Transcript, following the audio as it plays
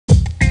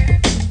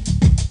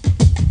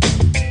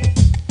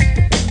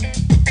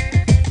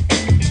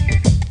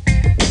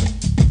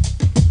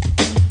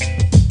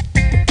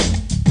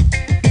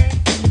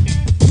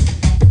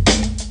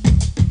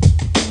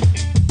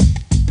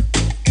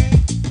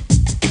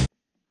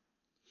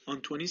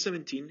From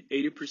 2017,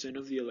 80%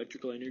 of the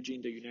electrical energy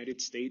in the United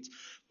States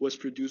was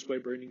produced by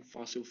burning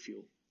fossil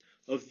fuel.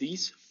 Of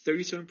these,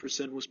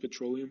 37% was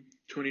petroleum,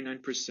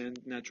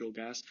 29% natural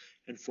gas,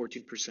 and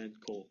 14%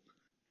 coal.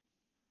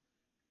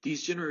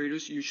 These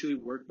generators usually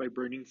work by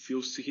burning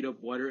fuels to heat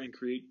up water and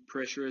create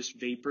pressurized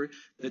vapor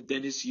that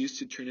then is used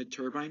to turn a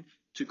turbine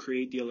to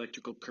create the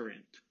electrical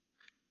current.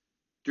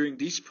 During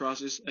this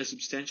process, a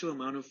substantial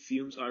amount of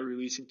fumes are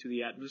released into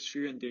the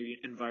atmosphere and the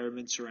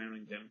environment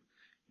surrounding them.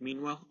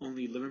 Meanwhile,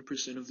 only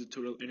 11% of the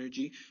total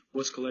energy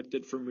was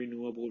collected from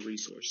renewable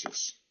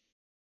resources.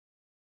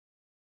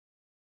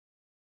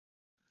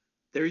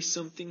 There is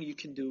something you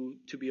can do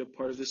to be a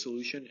part of the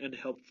solution and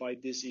help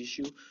fight this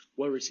issue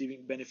while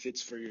receiving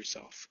benefits for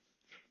yourself.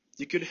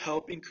 You could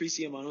help increase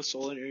the amount of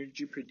solar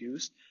energy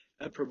produced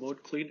and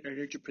promote clean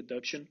energy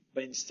production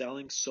by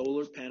installing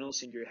solar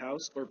panels in your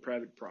house or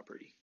private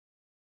property.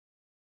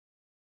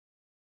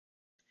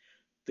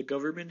 The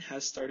government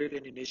has started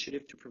an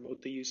initiative to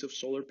promote the use of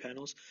solar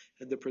panels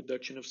and the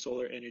production of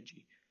solar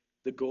energy.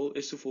 The goal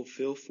is to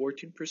fulfill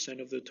 14%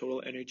 of the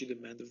total energy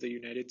demand of the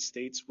United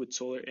States with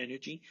solar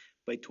energy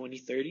by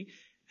 2030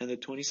 and the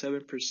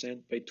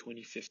 27% by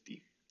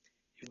 2050.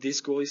 If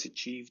this goal is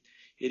achieved,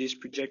 it is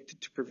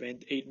projected to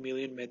prevent 8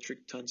 million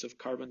metric tons of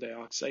carbon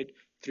dioxide,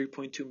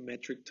 3.2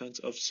 metric tons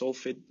of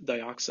sulfate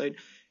dioxide,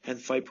 and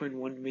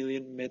 5.1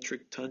 million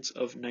metric tons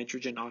of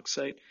nitrogen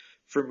oxide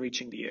from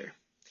reaching the air.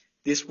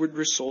 This would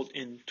result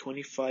in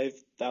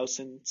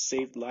 25,000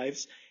 saved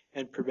lives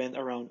and prevent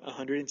around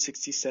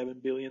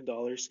 $167 billion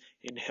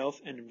in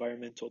health and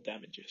environmental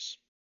damages.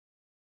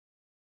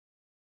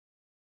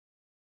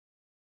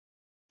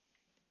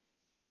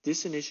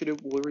 This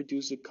initiative will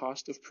reduce the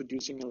cost of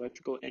producing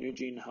electrical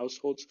energy in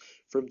households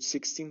from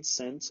 16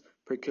 cents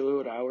per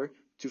kilowatt hour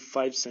to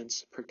 5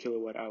 cents per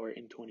kilowatt hour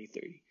in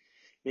 2030,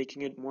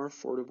 making it more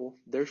affordable,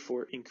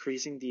 therefore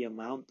increasing the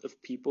amount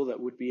of people that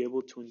would be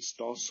able to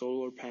install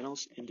solar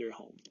panels in their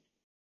home.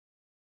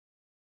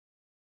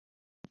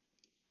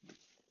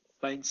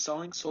 By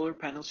installing solar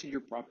panels in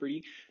your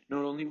property,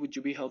 not only would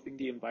you be helping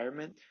the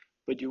environment,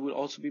 but you would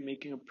also be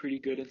making a pretty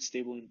good and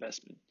stable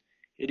investment.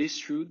 It is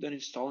true that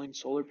installing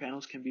solar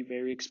panels can be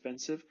very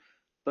expensive,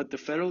 but the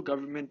federal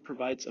government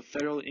provides a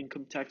federal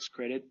income tax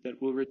credit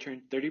that will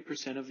return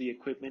 30% of the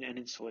equipment and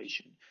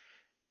installation.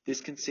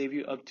 This can save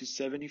you up to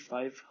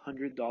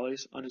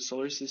 $7,500 on a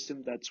solar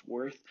system that's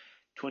worth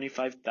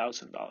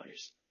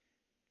 $25,000.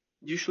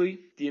 Usually,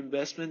 the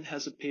investment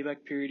has a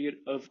payback period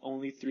of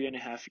only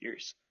 3.5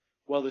 years,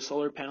 while the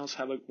solar panels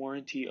have a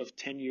warranty of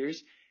 10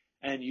 years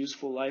and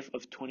useful life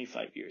of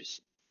 25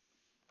 years,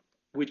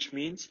 which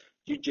means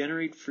you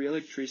generate free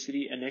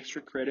electricity and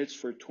extra credits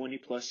for 20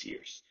 plus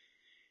years.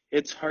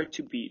 It's hard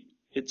to beat.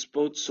 It's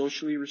both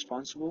socially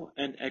responsible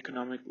and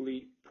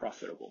economically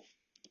profitable.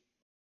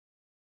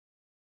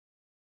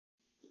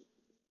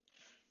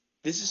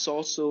 This is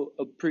also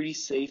a pretty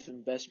safe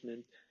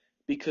investment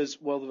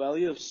because while the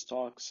value of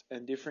stocks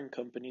and different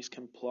companies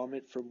can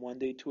plummet from one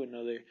day to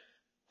another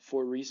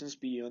for reasons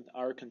beyond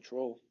our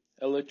control,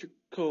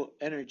 electrical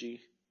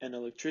energy and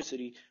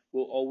electricity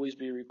will always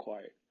be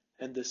required,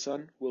 and the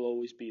sun will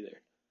always be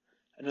there.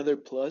 Another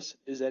plus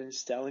is that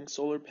installing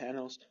solar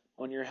panels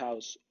on your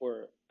house,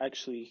 or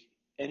actually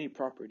any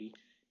property,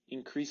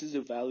 increases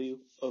the value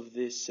of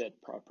this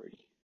said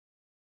property.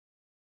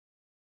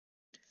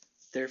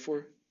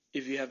 Therefore,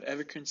 if you have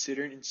ever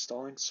considered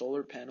installing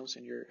solar panels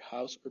in your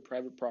house or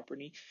private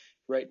property,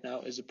 right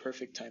now is the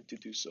perfect time to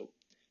do so.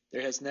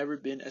 There has never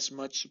been as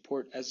much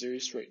support as there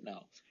is right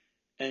now,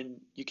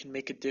 and you can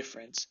make a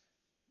difference.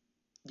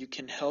 You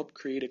can help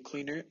create a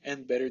cleaner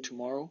and better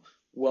tomorrow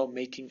while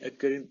making a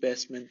good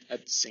investment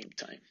at the same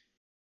time.